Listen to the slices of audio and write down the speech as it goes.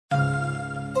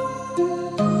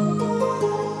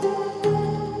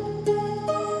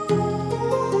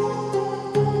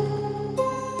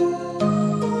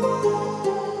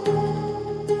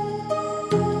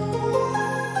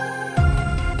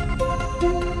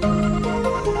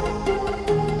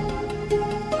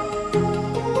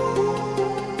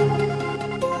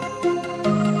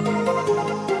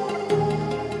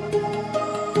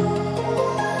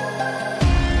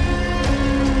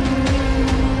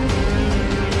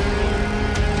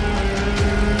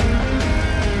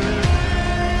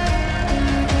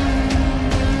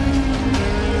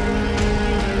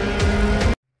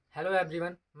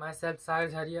everyone, myself Sagar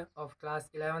Jharia of class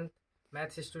 11th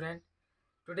maths student.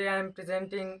 Today I am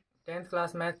presenting 10th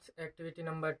class maths activity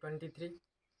number 23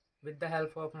 with the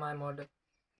help of my model.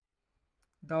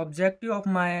 The objective of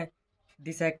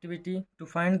this activity to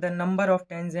find the number of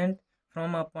tangent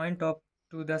from a point up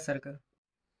to the circle.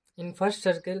 In first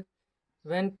circle,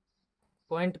 when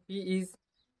point P is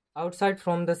outside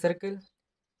from the circle,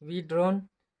 we drawn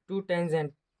two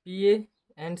tangent PA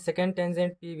and second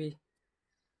tangent PB.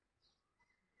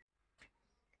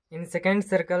 In second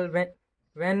circle,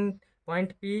 when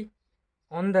point P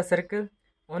on the circle,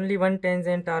 only one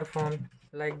tangent are formed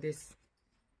like this.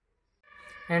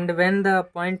 And when the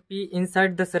point P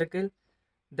inside the circle,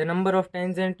 the number of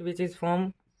tangent which is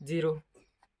formed 0.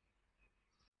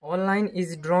 All line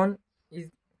is drawn is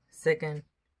second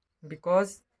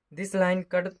because this line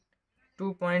cut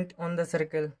 2 points on the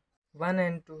circle 1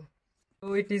 and 2.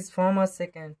 So it is form a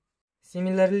second.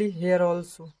 Similarly here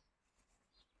also.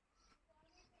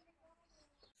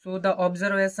 So the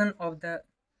observation of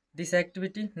this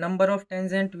activity, number of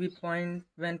tangent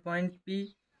when point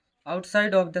P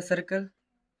outside of the circle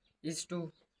is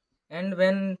 2 and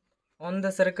when on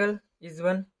the circle is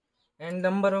 1, and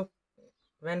number of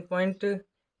when point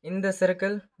in the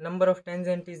circle number of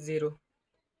tangent is 0.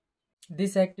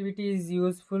 This activity is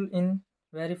useful in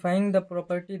verifying the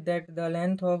property that the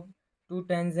length of two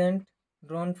tangent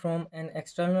drawn from an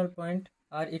external point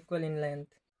are equal in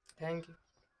length. Thank you.